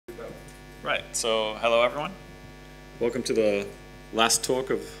Right, so hello everyone. Welcome to the last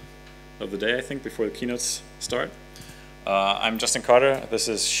talk of the day, I think, before the keynotes start. I'm Justin Carter, this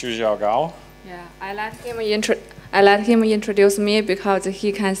is Xiujiao Gao. Yeah, I let him introduce me because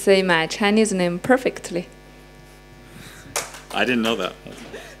he can say my Chinese name perfectly. I didn't know that.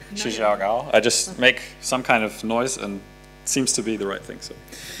 Xiujiao Gao. I just make some kind of noise and it seems to be the right thing. So,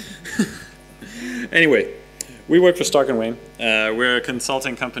 anyway. We work for Stark & Wayne. We're a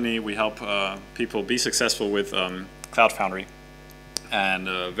consulting company. We help people be successful with Cloud Foundry. And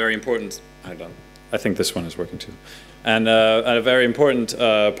very important, I think this one is working too. And a very important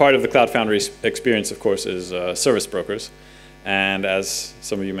part of the Cloud Foundry experience, of course, is service brokers. And as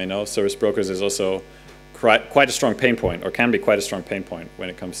some of you may know, service brokers is also quite a strong pain point, or can be quite a strong pain point when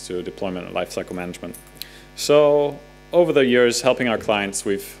it comes to deployment and lifecycle management. So over the years, helping our clients,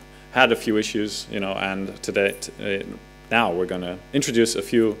 we've had a few issues, and now we're going to introduce a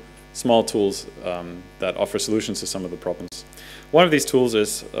few small tools that offer solutions to some of the problems. One of these tools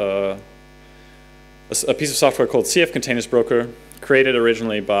is a piece of software called CF Containers Broker, created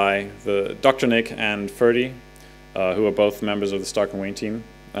originally by the Dr. Nick and Ferdy, who are both members of the Stark & Wayne team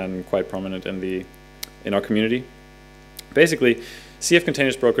and quite prominent in our community. Basically, CF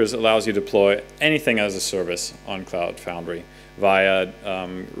Containers Brokers allows you to deploy anything as a service on Cloud Foundry via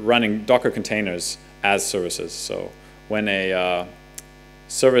running Docker containers as services. So when a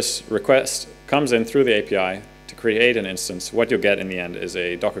service request comes in through the API to create an instance, what you'll get in the end is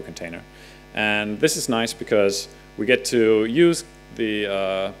a Docker container. And this is nice because we get to use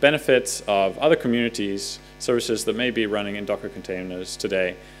the benefits of other communities, services that may be running in Docker containers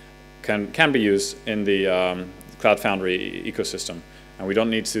today can be used in the Cloud Foundry ecosystem. And we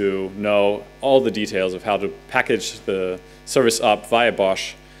don't need to know all the details of how to package the service up via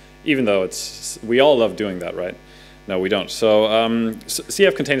Bosh, even though we all love doing that, right? No, we don't. So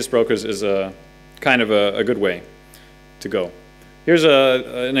CF Containers Brokers is a kind of a good way to go. Here's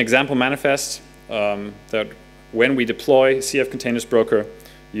an example manifest that when we deploy CF Containers Broker,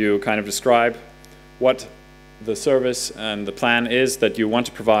 you kind of describe what the service and the plan is that you want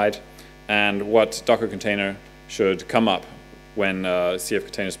to provide and what Docker container should come up when CF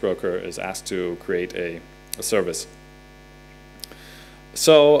Containers Broker is asked to create a service.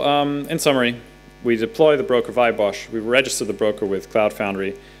 So in summary, we deploy the broker via Bosh, we register the broker with Cloud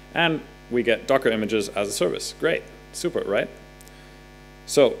Foundry, and we get Docker images as a service. Great, super, right?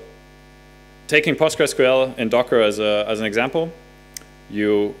 So taking PostgreSQL in Docker as an example,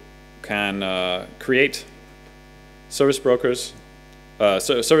 you can create service brokers,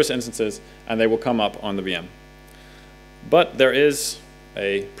 service instances, and they will come up on the VM. But there is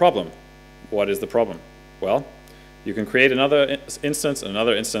a problem. What is the problem? Well, you can create another instance,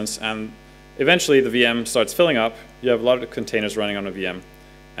 and eventually the VM starts filling up. You have a lot of containers running on a VM,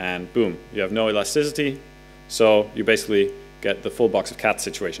 and boom, you have no elasticity, so you basically get the full box of cats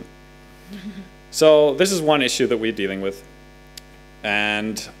situation. So this is one issue that we're dealing with,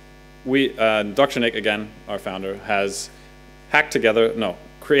 and Dr. Nick, again, our founder, has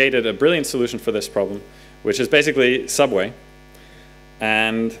created a brilliant solution for this problem, which is basically Subway.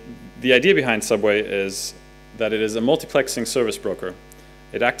 And the idea behind Subway is that it is a multiplexing service broker.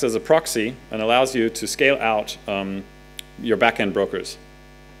 It acts as a proxy and allows you to scale out your backend brokers.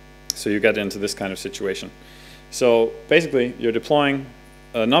 So you get into this kind of situation. So basically, you're deploying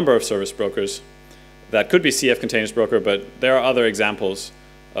a number of service brokers that could be CF Containers Broker, but there are other examples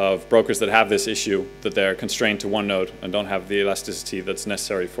of brokers that have this issue, that they're constrained to one node and don't have the elasticity that's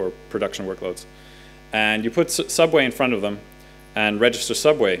necessary for production workloads. And you put Subway in front of them and register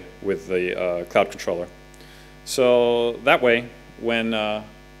Subway with the Cloud Controller. So that way, when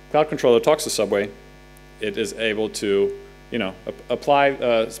Cloud Controller talks to Subway, it is able to,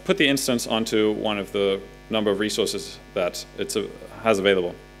 put the instance onto one of the number of resources that it has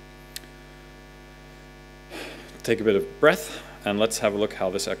available. Take a bit of breath, and let's have a look how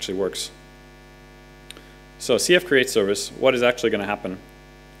this actually works. So CF create service. What is actually going to happen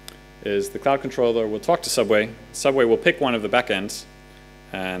is the Cloud Controller will talk to Subway. Subway will pick one of the backends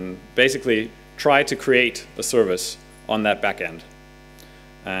and basically try to create a service on that backend.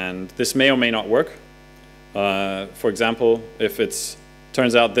 And this may or may not work. For example, if it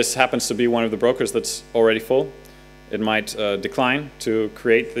turns out this happens to be one of the brokers that's already full, it might decline to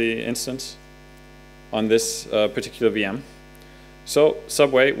create the instance on this particular VM. So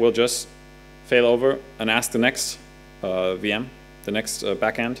Subway will just fail over and ask the next VM, the next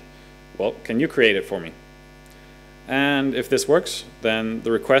backend, well, can you create it for me? And if this works, then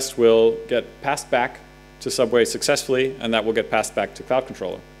the request will get passed back to Subway successfully, and that will get passed back to Cloud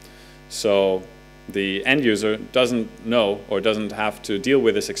Controller. So the end user doesn't know or doesn't have to deal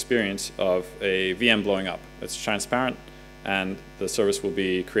with this experience of a VM blowing up. It's transparent, and the service will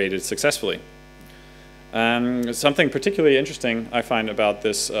be created successfully. Something particularly interesting I find about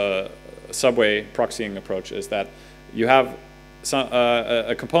this subway proxying approach is that you have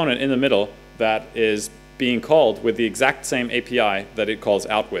a component in the middle that is being called with the exact same API that it calls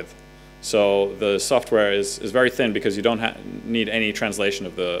out with. So the software is very thin because you don't need any translation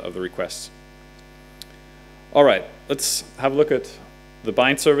of the requests. All right, let's have a look at the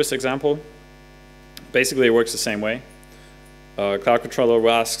bind service example. Basically, it works the same way. Cloud controller will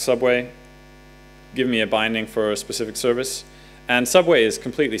ask Subway, give me a binding for a specific service. And Subway is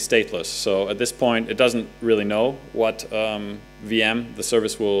completely stateless. So at this point, it doesn't really know what VM the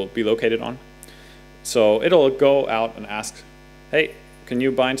service will be located on. So it'll go out and ask, hey, can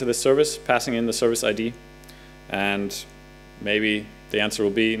you bind to this service, passing in the service ID? And maybe the answer will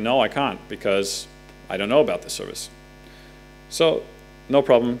be, no, I can't, because I don't know about this service. So no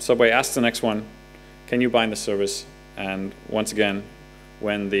problem. Subway asks the next one, can you bind the service? And once again,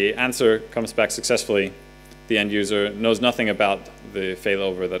 when the answer comes back successfully, the end user knows nothing about the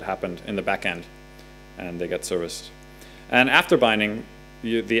failover that happened in the backend, and they get serviced. And after binding,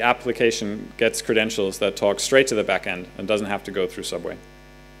 the application gets credentials that talk straight to the backend and doesn't have to go through Subway.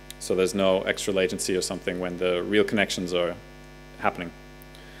 So there's no extra latency or something when the real connections are happening.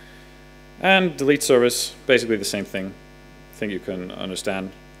 And delete service, basically the same thing. I think you can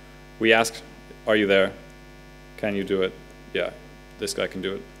understand. We ask, are you there? Can you do it? Yeah, this guy can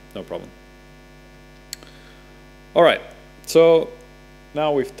do it, no problem. All right, so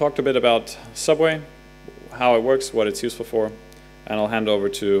now we've talked a bit about Subway, how it works, what it's useful for, and I'll hand over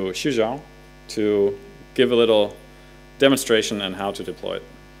to Xiujiao to give a little demonstration on how to deploy it.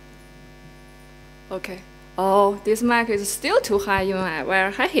 Okay. Oh, this mic is still too high, even I wear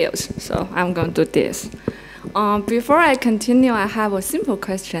high heels, so I'm going to do this. Before I continue, I have a simple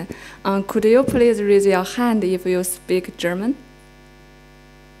question. Could you please raise your hand if you speak German?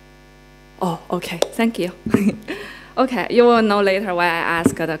 Oh, okay, thank you. Okay, you will know later why I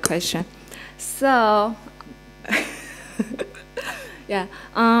asked the question. So, yeah,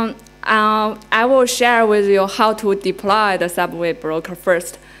 I will share with you how to deploy the Subway broker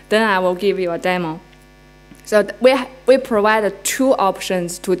first. Then I will give you a demo. So we provide two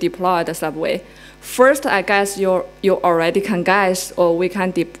options to deploy the Subway. First, I guess you already can guess, or we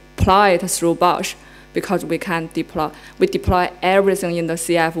can deploy it through Bosh, because we deploy everything in the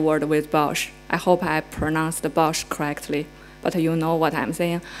CF world with Bosh. I hope I pronounced the Bosh correctly, but you know what I'm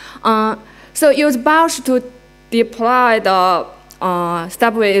saying. So use Bosh to deploy the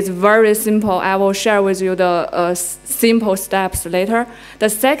Subway is very simple. I will share with you the simple steps later. The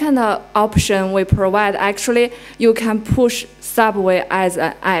second option we provide, actually, you can push Subway as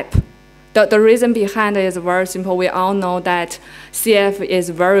an app. The reason behind it is very simple. We all know that CF is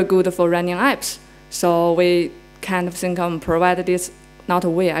very good for running apps. So we kind of think provide this, not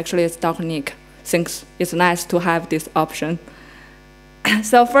we, actually it's Dr. Nick thinks it's nice to have this option.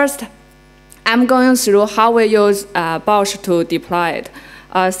 So first, I'm going through how we use Bosh to deploy it.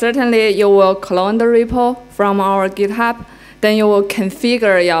 Certainly, you will clone the repo from our GitHub. Then you will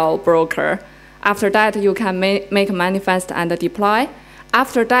configure your broker. After that, you can make a manifest and deploy.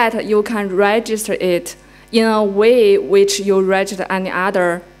 After that, you can register it in a way which you register any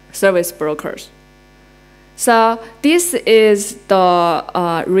other service brokers. So this is the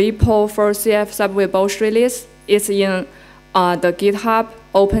repo for CF Subway Bosh release. It's in the GitHub,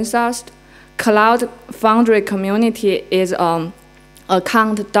 open source. Cloud Foundry community is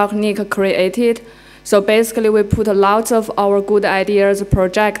account Dr. Nick created. So basically, we put lots of our good ideas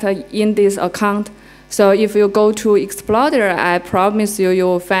project in this account. So if you go to Explorer, I promise you, you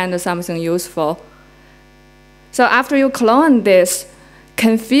will find something useful. So after you clone this,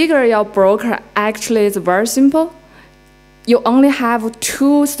 configure your broker actually is very simple. You only have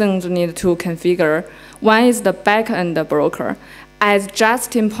two things you need to configure. One is the backend broker. As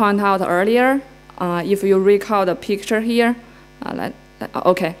Justin pointed out earlier, if you recall the picture here,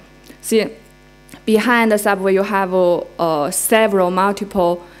 okay, see, behind the Subway you have several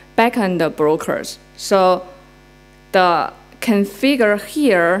multiple backend brokers. So the configure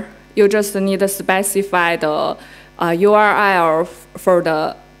here, you just need to specify the URL for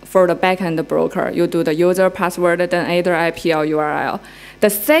the backend broker. You do the user password, then either IP or URL. The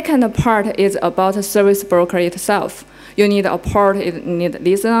second part is about the service broker itself. You need a port, you need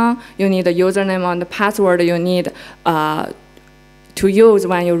listener, you need the username and the password you need to use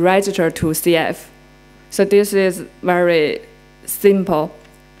when you register to CF. So this is very simple.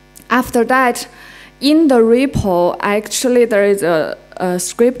 After that, in the repo, actually there is a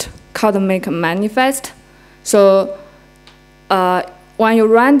script called make manifest. So when you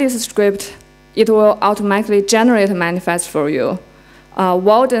run this script, it will automatically generate a manifest for you.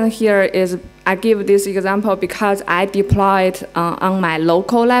 Walden here is, I give this example because I deployed on my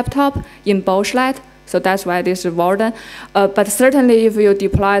local laptop in Boschlet, so that's why this is Walden. But certainly if you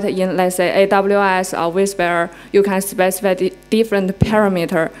deploy it in, let's say, AWS or vSphere, you can specify different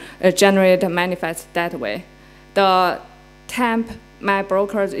parameter, generate a manifest that way. The temp, my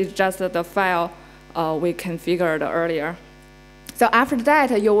brokers, is just the file we configured earlier. So after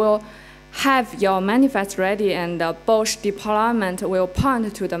that, you will have your manifest ready, and the Bosch deployment will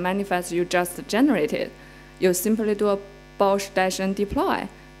point to the manifest you just generated. You simply do a Bosch-n deploy.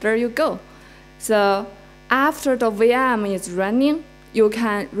 There you go. So after the VM is running, you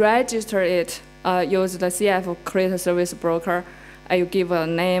can register it, use the CF create service broker. You give a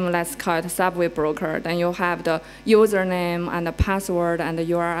name, let's call it Subway broker. Then you have the username and the password and the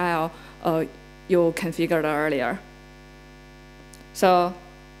URL you configured earlier. So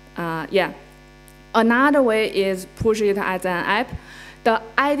yeah, another way is push it as an app. The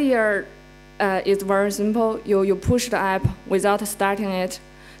idea is very simple. You push the app without starting it.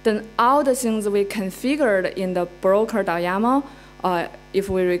 Then all the things we configured in the broker.yaml, if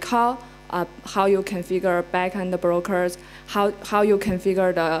we recall, how you configure backend brokers, how you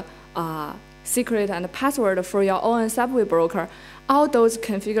configure the secret and password for your own Subway broker, all those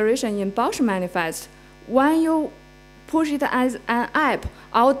configuration in Bosch manifest, when you push it as an app,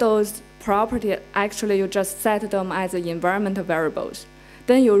 all those properties, actually you just set them as environment variables.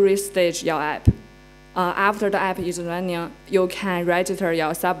 Then you restage your app. After the app is running, you can register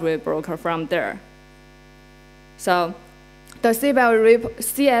your Subway broker from there. So the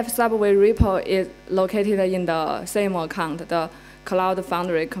CF Subway repo is located in the same account, the Cloud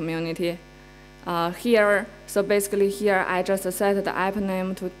Foundry community. Here, so basically here, I just set the app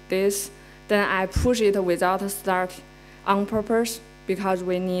name to this. Then I push it without start on purpose, because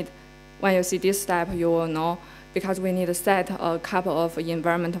we need, when you see this step, you will know, because we need to set a couple of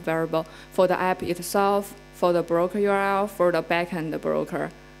environment variables for the app itself, for the broker URL, for the backend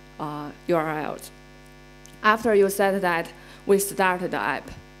broker URLs. After you set that, we start the app.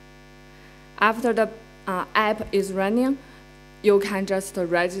 After the app is running, you can just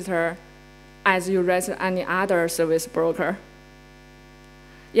register as you register any other service broker.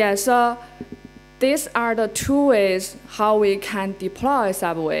 Yeah, so these are the two ways how we can deploy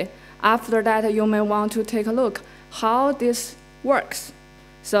Subway. After that, you may want to take a look how this works.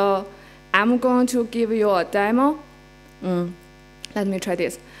 So I'm going to give you a demo. Let me try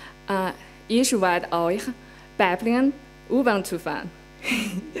this. Ich werde euch beibringen, U-Bahn zu fahren.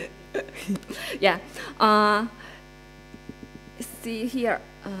 Yeah. See here.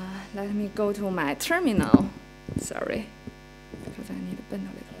 Let me go to my terminal. Sorry, because I need to bend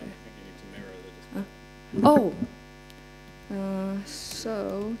a little bit. Oh,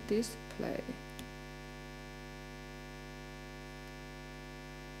 so display.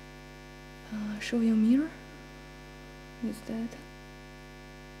 Show your mirror. Is that?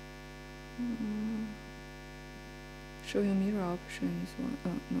 Show your mirror option is one.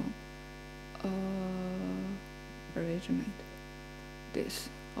 No. Arrangement. This.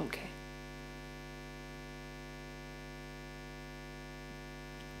 Okay.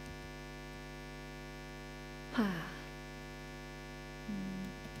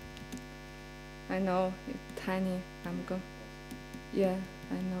 I know it's tiny. I'm going. Yeah,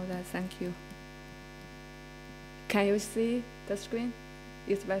 I know that. Thank you. Can you see the screen,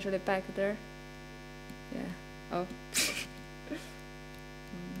 especially back there? Yeah. Oh.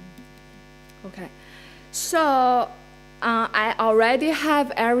 Okay. So I already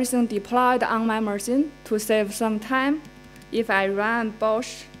have everything deployed on my machine to save some time. If I run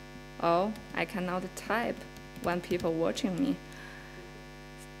Bosch, oh, I cannot type when people watching me.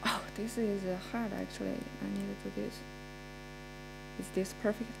 Oh, this is hard actually. I need to do this. Is this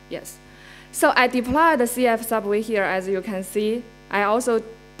perfect? Yes. So I deployed the CF Subway here, as you can see. I also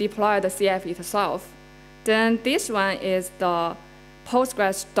deployed the CF itself. Then this one is the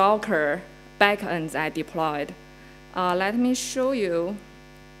Postgres Docker backends I deployed. Let me show you.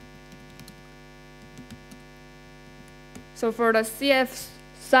 So for the CF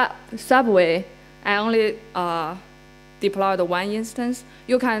Subway, I only deployed one instance.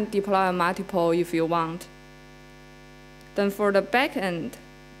 You can deploy multiple if you want. Then for the backend,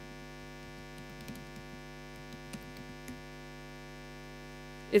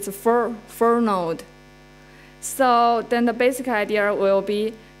 it's a four node. So then the basic idea will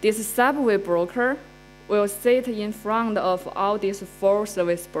be this Subway broker will sit in front of all these 4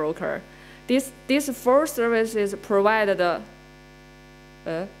 service brokers. These 4 services provide the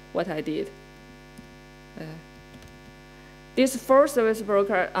what I did. This full service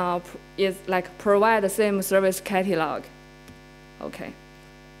broker is like provide the same service catalog. Okay.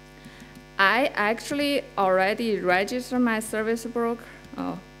 I actually already registered my service broker.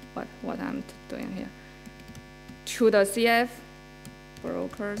 Oh, what I'm doing here. To the CF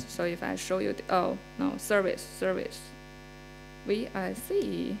brokers. So if I show you, oh no, service.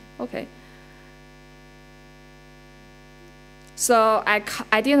 VIC. Okay. So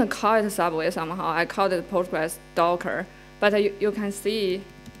I didn't call it Subway somehow. I called it Postgres Docker. But you can see,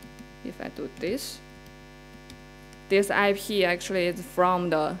 if I do this IP actually is from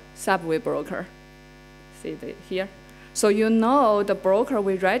the Subway broker. See here? So you know the broker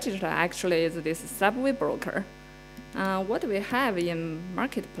we registered actually is this Subway broker. What we have in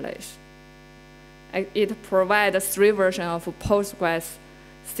Marketplace? It provides 3 versions of Postgres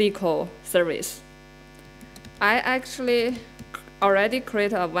SQL service. I actually already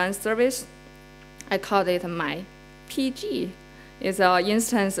created one service. I called it my PG. It's an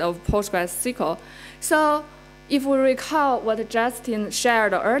instance of Postgres SQL. So if we recall what Justin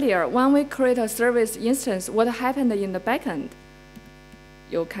shared earlier, when we create a service instance, what happened in the backend?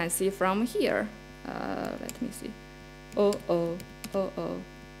 You can see from here. Let me see.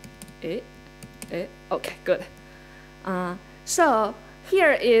 Okay, good. So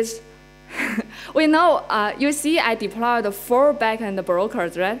here is, we know, you see I deployed 4 backend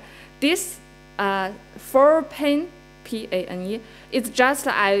brokers, right? This 4 pane, P-A-N-E, it's just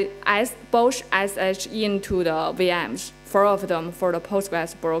I bosh SH into the VMs, 4 of them for the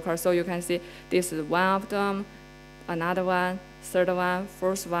Postgres broker. So you can see this is one of them, another one, third one,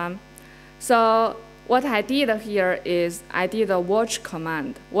 fourth one. So what I did here is I did a watch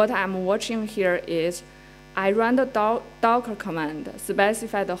command. What I'm watching here is I run the docker command,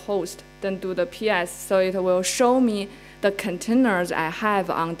 specify the host, then do the PS, so it will show me the containers I have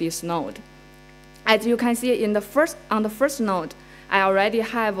on this node. As you can see on the first node, I already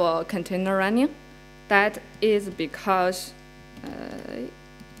have a container running. That is because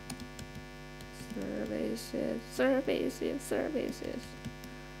services.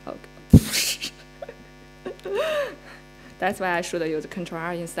 Okay. That's why I should use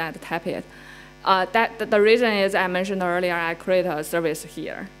Ctrl-R instead of tap it. The reason is I mentioned earlier I create a service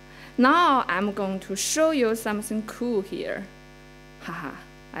here. Now I'm going to show you something cool here. Haha,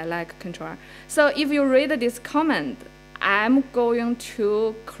 I like Ctrl-R. So if you read this command, I'm going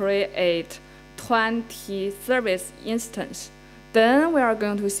to create 20 service instance. Then we are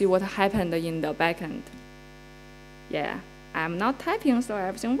going to see what happened in the backend. Yeah, I'm not typing, so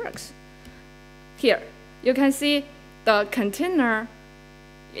everything works. Here, you can see the container,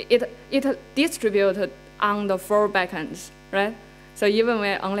 it distributed on the 4 backends, right? So even we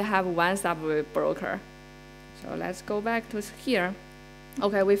only have one Subway broker. So let's go back to here.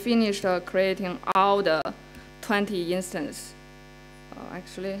 Okay, we finished creating all the 20 instances.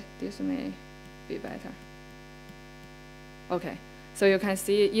 Actually, this may be better. Okay, so you can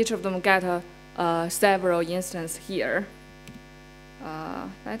see each of them get several instances here.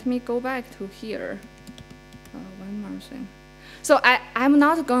 Let me go back to here. One more thing. So I'm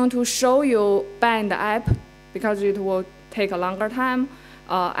not going to show you bind app because it will take a longer time.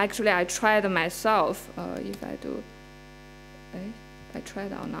 Actually, I tried myself. If I do, I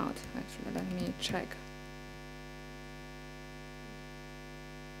tried or not. Actually, let me check.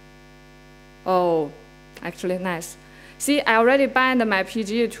 Oh, actually, nice. See, I already bind my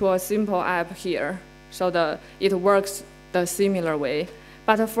PG to a simple app here, so it works the similar way.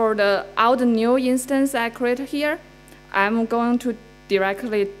 But for all the new instance I create here, I'm going to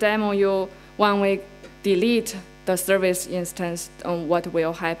directly demo you when we delete the service instance on what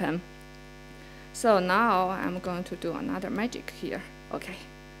will happen. So now I'm going to do another magic here. Okay.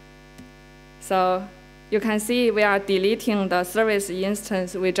 So you can see we are deleting the service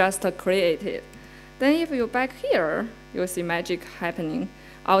instance we just created. Then if you back here, you'll see magic happening.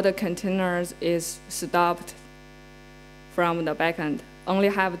 All the containers is stopped from the backend. Only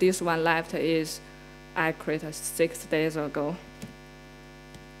have this one left is I created 6 days ago.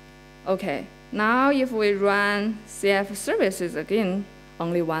 Okay, now if we run CF services again,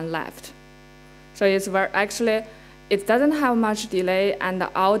 only one left. So it's actually, it doesn't have much delay, and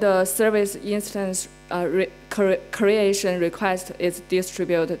all the service instance creation request is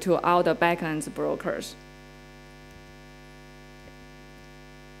distributed to all the backend brokers.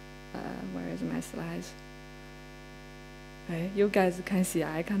 Where is my slides? Hey, you guys can see,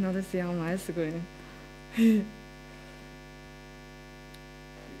 I cannot see on my screen. You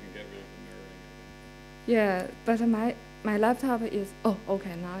can get rid of the mirroring. Yeah, but my laptop is, oh,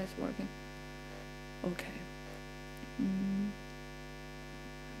 okay, now it's working. Okay.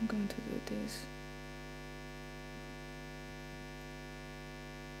 I'm going to do this.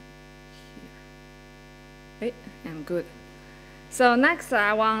 Here. Okay, I'm good. So next,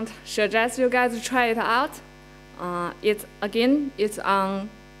 I want to suggest you guys try it out. It's on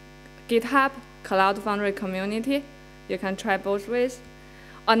GitHub, Cloud Foundry community. You can try both ways.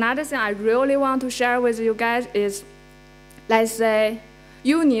 Another thing I really want to share with you guys is, let's say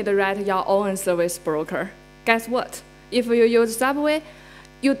you need to write your own service broker. Guess what? If you use Subway,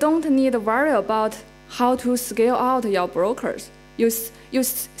 you don't need to worry about how to scale out your brokers. You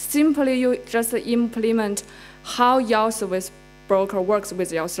simply just implement how your service broker works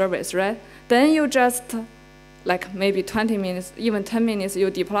with your service, right? Then you just, like maybe 20 minutes, even 10 minutes, you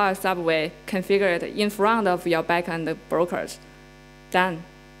deploy Subway, configure it in front of your backend brokers. Done.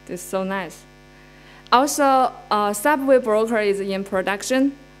 It's so nice. Also, Subway broker is in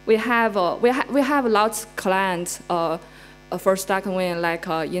production. We have lots of clients for StackWin, like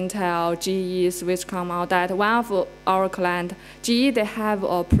Intel, GE, Swisscom, all that. One of our clients, GE, they have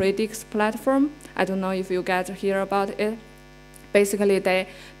a Predix platform. I don't know if you guys hear about it. Basically, they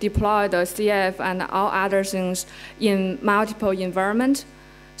deploy the CF and all other things in multiple environments.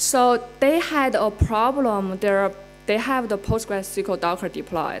 So they had a problem. They have the PostgreSQL Docker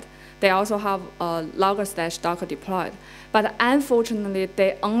deployed. They also have Log/Docker deployed. But unfortunately,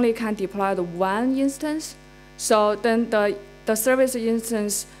 they only can deploy the one instance. So then the service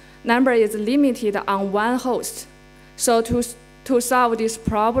instance number is limited on one host. So to solve this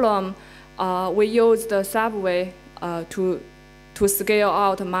problem, we use the Subway to scale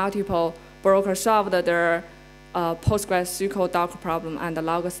out multiple brokers, solve their PostgreSQL Docker problem and the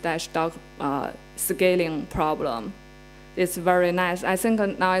Log/Docker scaling problem. It's very nice. I think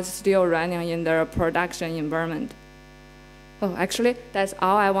now it's still running in the production environment. Oh, actually, that's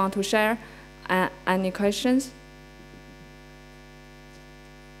all I want to share. Any questions?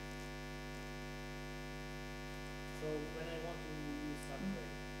 So when I want to use Subway,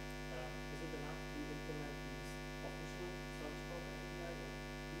 is it enough to implement these official service broker API, or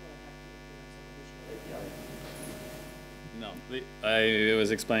do I have to implement some additional API? No, I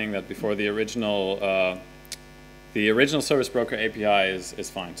was explaining that before. The original service broker API is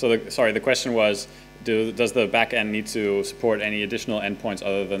fine. So the question was, does the backend need to support any additional endpoints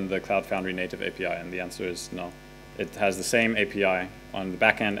other than the Cloud Foundry native API? And the answer is no. It has the same API on the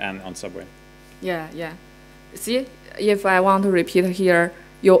backend and on Subway. Yeah. See, if I want to repeat here,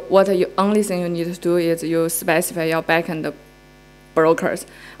 only thing you need to do is you specify your backend brokers.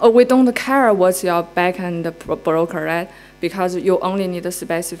 We don't care what's your backend broker, right? Because you only need to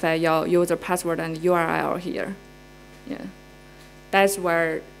specify your user password and URL here. Yeah, that's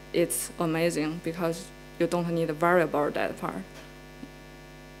where it's amazing, because you don't need to worry about that part.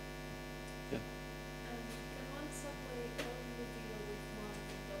 Yeah. Can one Subway only deal with one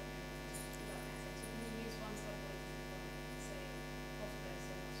document? Does that make sense? Can you use one Subway to say Postgres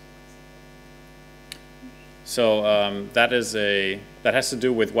and also So that has to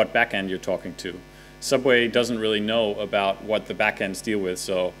do with what backend you're talking to. Subway doesn't really know about what the backends deal with,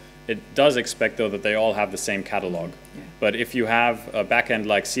 so it does expect, though, that they all have the same catalog. Yeah. But if you have a backend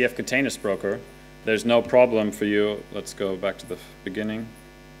like CF Containers Broker, there's no problem for you. Let's go back to the beginning.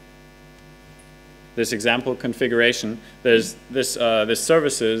 This example configuration, there's this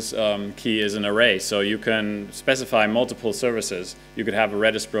services key is an array, so you can specify multiple services. You could have a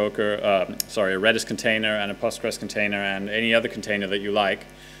Redis broker, a Redis container and a Postgres container and any other container that you like.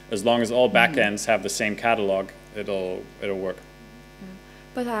 As long as all backends have the same catalog, it'll work.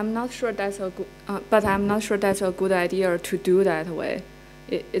 But I'm not sure that's a good idea to do that way.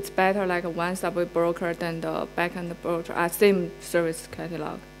 It's better like one Subway broker than the backend broker, same service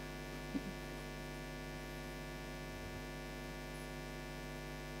catalog.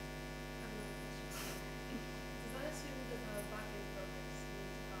 Does that assume that the backend brokers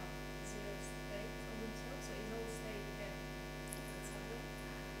need to have zero state on themselves? So is all state kept in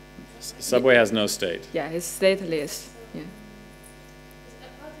Subway? Subway has no state. Yeah, it's stateless. Yeah. Because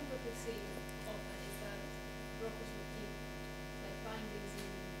a pattern what we see often is that brokers will keep like bindings in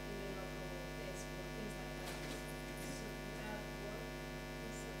their local disk or things like that. So would that work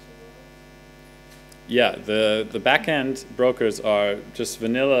in such a world? Yeah, the backend brokers are just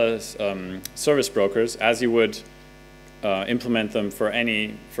vanilla service brokers, as you would implement them for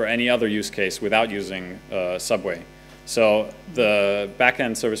any other use case without using Subway. So the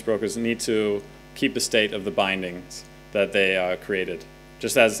backend service brokers need to keep the state of the bindings that they created,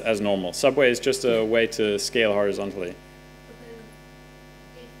 just as normal. Subway is just a way to scale horizontally. But then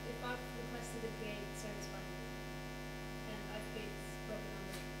if I've requested a gate service binding and I've gates broken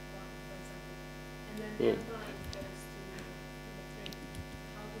under 1, for example, and then the Ooh. bind goes to number 3,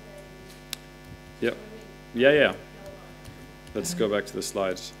 how do Yep. Yeah, yeah. Let's go back to the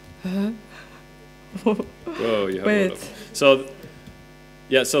slides. Whoa, you have a lot of. So,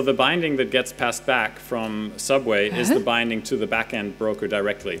 yeah, so the binding that gets passed back from Subway is the binding to the backend broker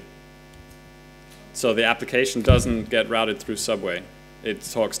directly. So the application doesn't get routed through Subway. It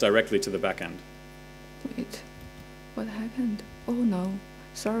talks directly to the backend. Wait, what happened? Oh no,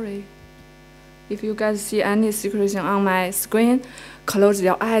 sorry. If you guys see any secretion on my screen, close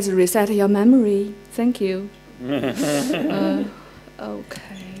your eyes, reset your memory. Thank you.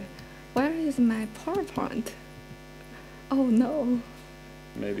 Okay. Where is my PowerPoint? Oh no.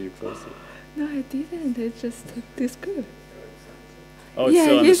 Maybe you closed it. No, I didn't. It's just this good. Oh, it's yeah,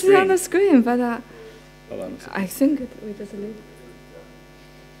 still on the screen. on the screen, but Hold on. I think we just leave.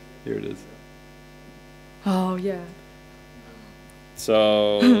 Here it is. Oh yeah.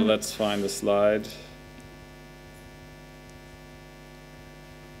 So let's find the slide.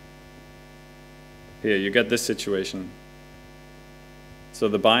 Here, you get this situation. So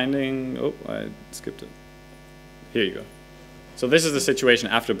the binding, oh, I skipped it. Here you go. So this is the situation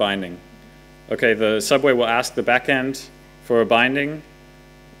after binding. Okay, the Subway will ask the backend for a binding.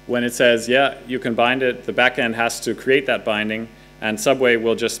 When it says, yeah, you can bind it, the backend has to create that binding, and Subway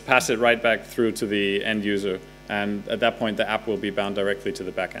will just pass it right back through to the end user. And at that point, the app will be bound directly to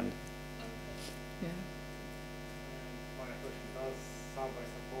the backend. Yeah. Final question, does Subway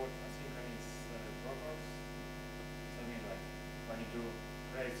support asynchronous brokers? So I mean, like, when you do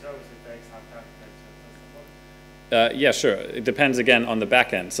create service, it takes some time to create service. Yeah, sure. It depends again on the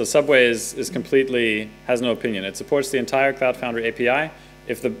backend. So Subway is completely, has no opinion. It supports the entire Cloud Foundry API.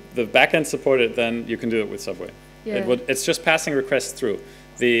 If the backend support it, then you can do it with Subway. Yeah. It's just passing requests through.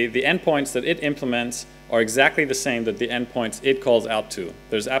 The endpoints that it implements are exactly the same that the endpoints it calls out to.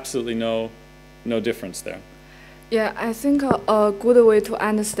 There's absolutely no difference there. Yeah, I think a good way to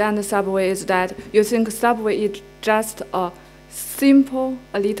understand Subway is that you think Subway is just a simple,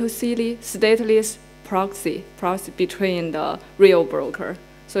 a little silly, stateless proxy between the real broker.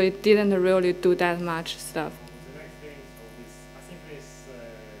 So it didn't really do that much stuff. The next thing, so this asynchronous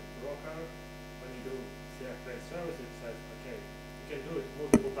broker, when you do CF create service, it says, okay, you can do it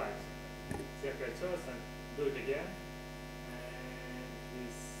multiple times. CF create service and do it again. And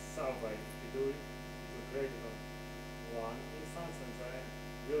with Subway, if you do it, it will create it on one instance, and then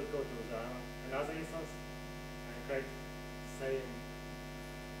we'll go to another instance and create same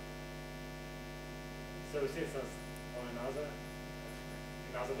service instance on another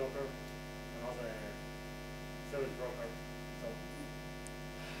Docker, another service broker. So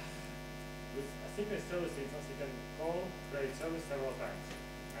with asynchronous service instance, you can call create service several times,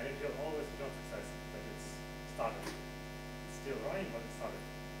 and it will always return success that it's started. It's still running, but it started.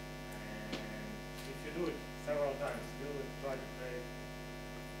 And if you do it several times, you will try to create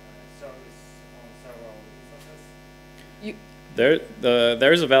service on several instances.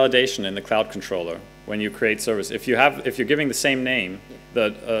 There is a validation in the cloud controller when you create service. If you're giving the same name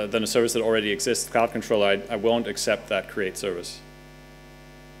than a service that already exists, cloud controller, I won't accept that create service.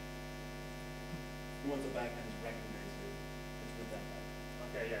 You want the backend to recognize it. It's with that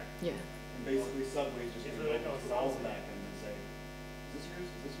backend. Okay, yeah. Yeah. And basically, Subway is just It's going to really go no through all the Subway. backend and say, is this yours?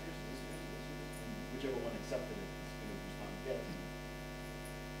 Is this yours? Is this yours? Is this yours? Whichever one accepted it is going to respond yes.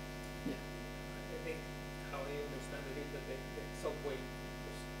 I think how I understand it is that the Subway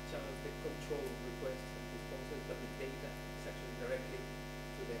channels the control requests and responses, but the data is actually directly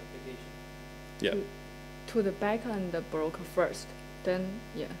to the application. Yeah. To the backend broker first, then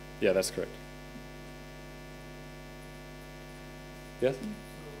yeah. Yeah, that's correct. Yes? So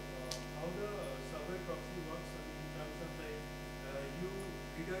how the Subway proxy works in terms of like you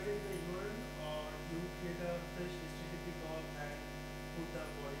redirect the URL or you create a fresh HTTP call and put the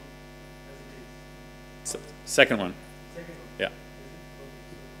body as it is? Second one. Second one. Yeah.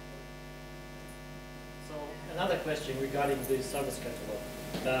 So another question regarding the service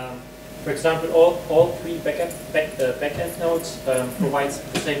catalog. For example, all three backend nodes provides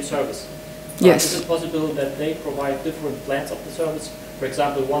the same service. Yes. Is it possible that they provide different plans of the service? For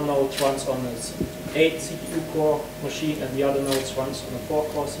example, one node runs on an 8 CPU core machine and the other node runs on a 4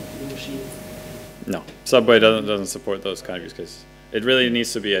 core CPU machine? No. Subway doesn't support those kind of use cases. It really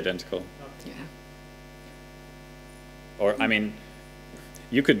needs to be identical. Yeah. Or, I mean,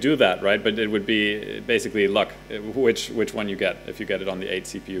 you could do that, right? But it would be basically luck, which one you get, if you get it on the 8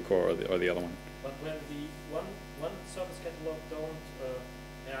 CPU core or the other one. But when the one service catalog don't,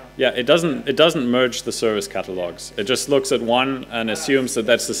 Yeah, it doesn't merge the service catalogs. It just looks at one and assumes that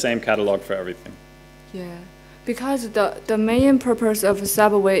that's the same catalog for everything. Yeah, because the main purpose of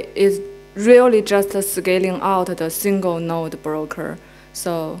Subway is really just scaling out the single node broker.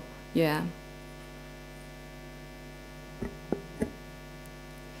 So yeah.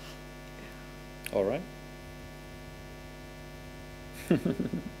 All right.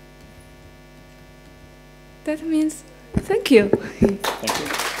 That means thank you. Thank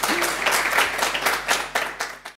you.